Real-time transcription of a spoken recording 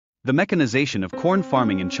The mechanization of corn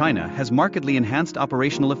farming in China has markedly enhanced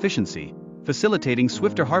operational efficiency, facilitating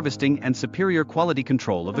swifter harvesting and superior quality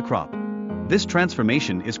control of the crop. This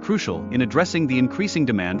transformation is crucial in addressing the increasing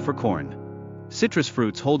demand for corn. Citrus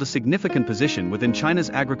fruits hold a significant position within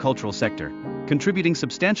China's agricultural sector, contributing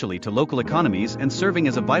substantially to local economies and serving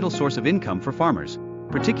as a vital source of income for farmers,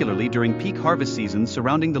 particularly during peak harvest seasons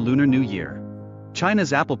surrounding the Lunar New Year.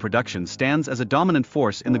 China's apple production stands as a dominant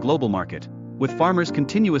force in the global market, with farmers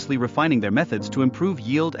continuously refining their methods to improve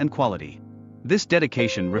yield and quality. This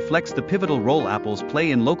dedication reflects the pivotal role apples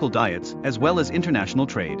play in local diets as well as international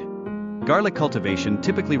trade. Garlic cultivation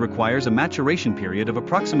typically requires a maturation period of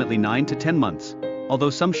approximately 9 to 10 months,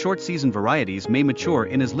 although some short-season varieties may mature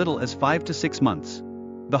in as little as 5 to 6 months.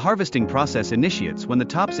 The harvesting process initiates when the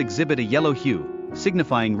tops exhibit a yellow hue,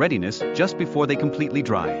 signifying readiness just before they completely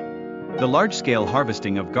dry. The large-scale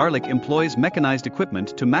harvesting of garlic employs mechanized equipment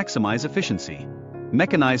to maximize efficiency.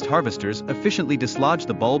 Mechanized harvesters efficiently dislodge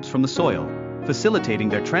the bulbs from the soil, facilitating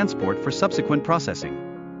their transport for subsequent processing.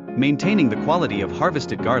 Maintaining the quality of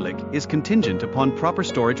harvested garlic is contingent upon proper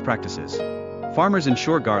storage practices. Farmers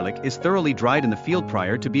ensure garlic is thoroughly dried in the field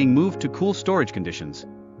prior to being moved to cool storage conditions,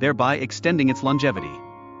 thereby extending its longevity.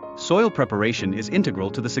 Soil preparation is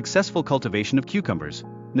integral to the successful cultivation of cucumbers,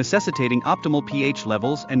 necessitating optimal pH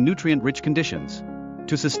levels and nutrient-rich conditions.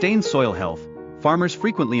 To sustain soil health, farmers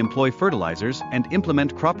frequently employ fertilizers and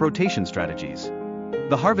implement crop rotation strategies.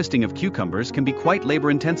 The harvesting of cucumbers can be quite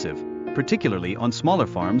labor-intensive, particularly on smaller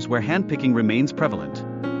farms where handpicking remains prevalent.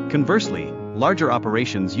 Conversely, larger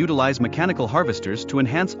operations utilize mechanical harvesters to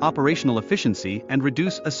enhance operational efficiency and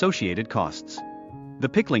reduce associated costs. The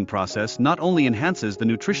pickling process not only enhances the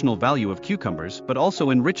nutritional value of cucumbers but also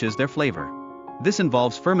enriches their flavor. This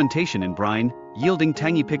involves fermentation in brine, yielding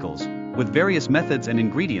tangy pickles, with various methods and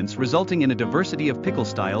ingredients resulting in a diversity of pickle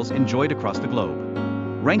styles enjoyed across the globe.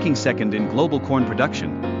 Ranking second in global corn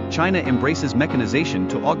production, China embraces mechanization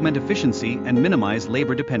to augment efficiency and minimize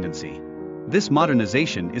labor dependency. This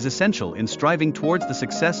modernization is essential in striving towards the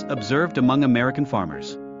success observed among American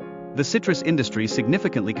farmers. The citrus industry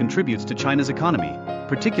significantly contributes to China's economy,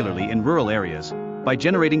 particularly in rural areas, by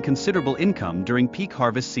generating considerable income during peak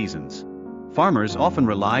harvest seasons. Farmers often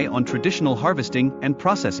rely on traditional harvesting and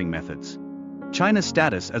processing methods. China's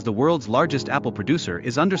status as the world's largest apple producer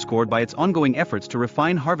is underscored by its ongoing efforts to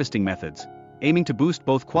refine harvesting methods, aiming to boost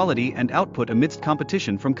both quality and output amidst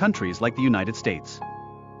competition from countries like the United States.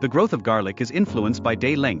 The growth of garlic is influenced by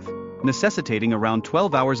day length, necessitating around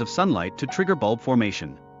 12 hours of sunlight to trigger bulb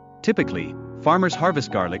formation. Typically, farmers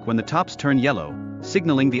harvest garlic when the tops turn yellow,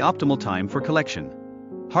 signaling the optimal time for collection.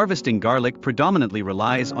 Harvesting garlic predominantly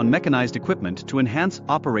relies on mechanized equipment to enhance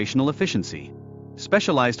operational efficiency.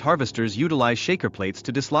 Specialized harvesters utilize shaker plates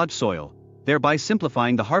to dislodge soil, thereby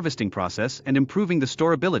simplifying the harvesting process and improving the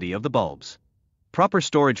storability of the bulbs. Proper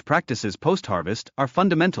storage practices post-harvest are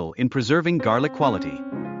fundamental in preserving garlic quality.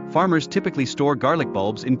 Farmers typically store garlic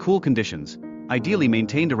bulbs in cool conditions, ideally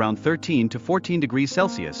maintained around 13 to 14 degrees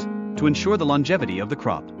Celsius, to ensure the longevity of the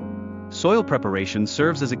crop. Soil preparation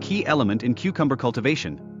serves as a key element in cucumber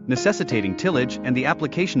cultivation, necessitating tillage and the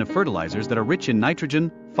application of fertilizers that are rich in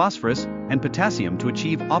nitrogen, phosphorus, and potassium to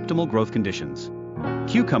achieve optimal growth conditions.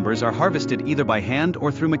 Cucumbers are harvested either by hand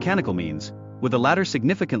or through mechanical means, with the latter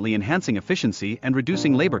significantly enhancing efficiency and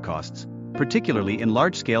reducing labor costs, particularly in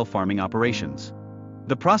large-scale farming operations.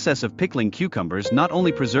 The process of pickling cucumbers not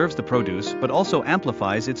only preserves the produce but also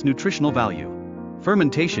amplifies its nutritional value.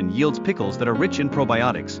 Fermentation yields pickles that are rich in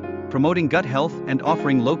probiotics, promoting gut health and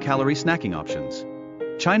offering low-calorie snacking options.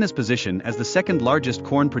 China's position as the second-largest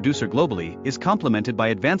corn producer globally is complemented by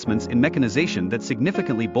advancements in mechanization that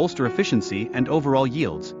significantly bolster efficiency and overall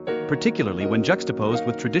yields, particularly when juxtaposed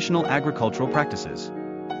with traditional agricultural practices.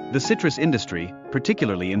 The citrus industry,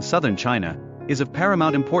 particularly in southern China, is of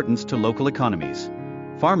paramount importance to local economies.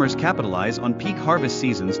 Farmers capitalize on peak harvest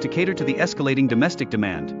seasons to cater to the escalating domestic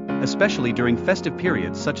demand, especially during festive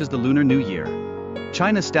periods such as the Lunar New Year.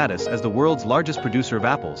 China's status as the world's largest producer of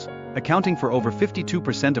apples, accounting for over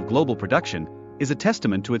 52% of global production, is a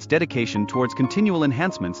testament to its dedication towards continual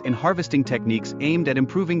enhancements in harvesting techniques aimed at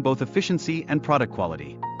improving both efficiency and product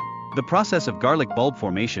quality. The process of garlic bulb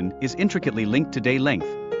formation is intricately linked to day length,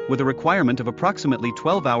 with a requirement of approximately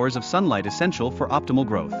 12 hours of sunlight essential for optimal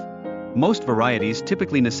growth. Most varieties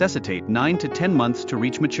typically necessitate 9 to 10 months to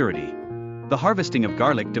reach maturity. The harvesting of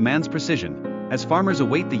garlic demands precision, as farmers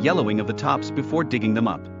await the yellowing of the tops before digging them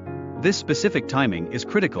up. This specific timing is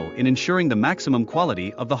critical in ensuring the maximum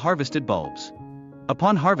quality of the harvested bulbs.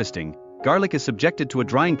 Upon harvesting, garlic is subjected to a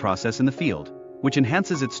drying process in the field, which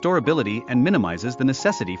enhances its storability and minimizes the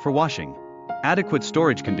necessity for washing. Adequate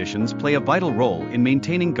storage conditions play a vital role in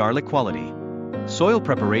maintaining garlic quality. Soil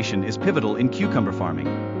preparation is pivotal in cucumber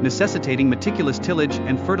farming, necessitating meticulous tillage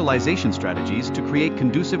and fertilization strategies to create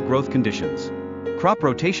conducive growth conditions. Crop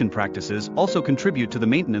rotation practices also contribute to the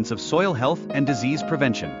maintenance of soil health and disease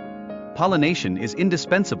prevention. Pollination is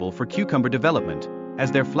indispensable for cucumber development,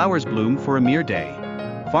 as their flowers bloom for a mere day.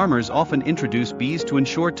 Farmers often introduce bees to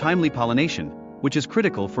ensure timely pollination, which is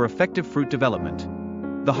critical for effective fruit development.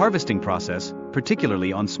 The harvesting process,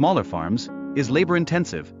 particularly on smaller farms, is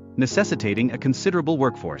labor-intensive, necessitating a considerable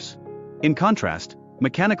workforce. In contrast,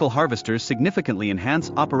 mechanical harvesters significantly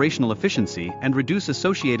enhance operational efficiency and reduce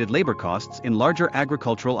associated labor costs in larger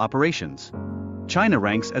agricultural operations. China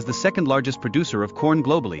ranks as the second-largest producer of corn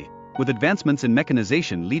globally, with advancements in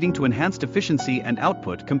mechanization leading to enhanced efficiency and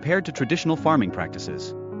output compared to traditional farming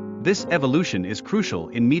practices. This evolution is crucial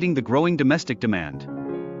in meeting the growing domestic demand.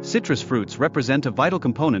 Citrus fruits represent a vital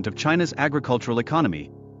component of China's agricultural economy,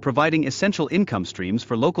 providing essential income streams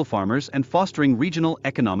for local farmers and fostering regional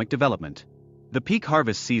economic development. The peak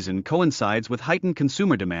harvest season coincides with heightened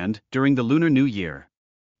consumer demand during the Lunar New Year.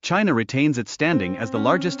 China retains its standing as the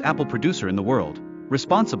largest apple producer in the world,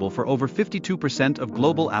 responsible for over 52% of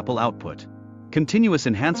global apple output. Continuous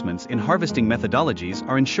enhancements in harvesting methodologies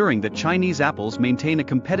are ensuring that Chinese apples maintain a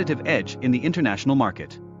competitive edge in the international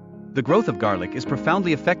market. The growth of garlic is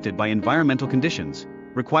profoundly affected by environmental conditions,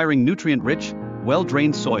 requiring nutrient-rich,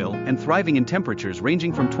 well-drained soil and thriving in temperatures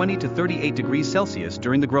ranging from 20 to 38 degrees Celsius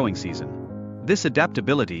during the growing season. This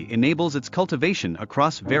adaptability enables its cultivation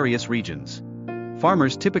across various regions.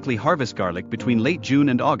 Farmers typically harvest garlic between late June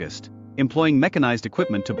and August, employing mechanized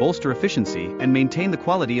equipment to bolster efficiency and maintain the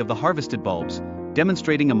quality of the harvested bulbs,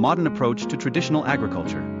 demonstrating a modern approach to traditional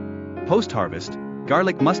agriculture. Post-harvest,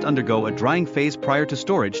 garlic must undergo a drying phase prior to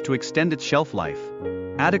storage to extend its shelf life.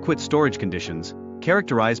 Adequate storage conditions,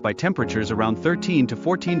 characterized by temperatures around 13 to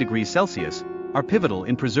 14 degrees Celsius, are pivotal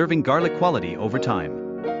in preserving garlic quality over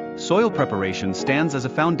time. Soil preparation stands as a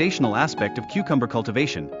foundational aspect of cucumber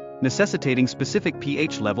cultivation, necessitating specific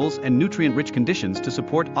pH levels and nutrient-rich conditions to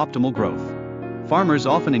support optimal growth. Farmers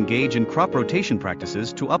often engage in crop rotation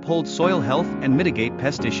practices to uphold soil health and mitigate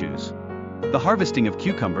pest issues. The harvesting of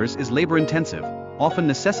cucumbers is labor-intensive, often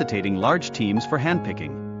necessitating large teams for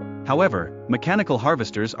handpicking. However, mechanical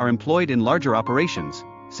harvesters are employed in larger operations,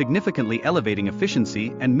 significantly elevating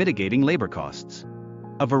efficiency and mitigating labor costs.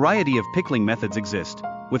 A variety of pickling methods exist,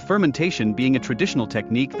 with fermentation being a traditional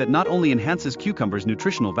technique that not only enhances cucumbers'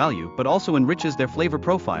 nutritional value but also enriches their flavor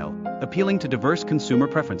profile, appealing to diverse consumer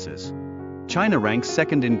preferences. China ranks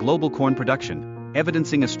second in global corn production,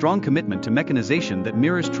 evidencing a strong commitment to mechanization that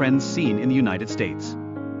mirrors trends seen in the United States.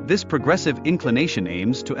 This progressive inclination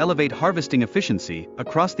aims to elevate harvesting efficiency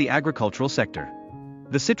across the agricultural sector.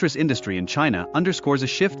 The citrus industry in China underscores a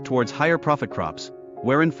shift towards higher profit crops,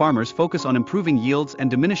 wherein farmers focus on improving yields and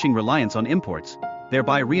diminishing reliance on imports,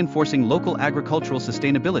 thereby reinforcing local agricultural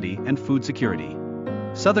sustainability and food security.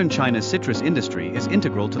 Southern China's citrus industry is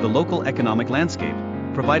integral to the local economic landscape,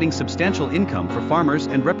 providing substantial income for farmers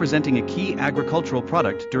and representing a key agricultural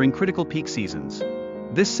product during critical peak seasons.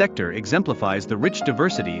 This sector exemplifies the rich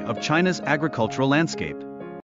diversity of China's agricultural landscape.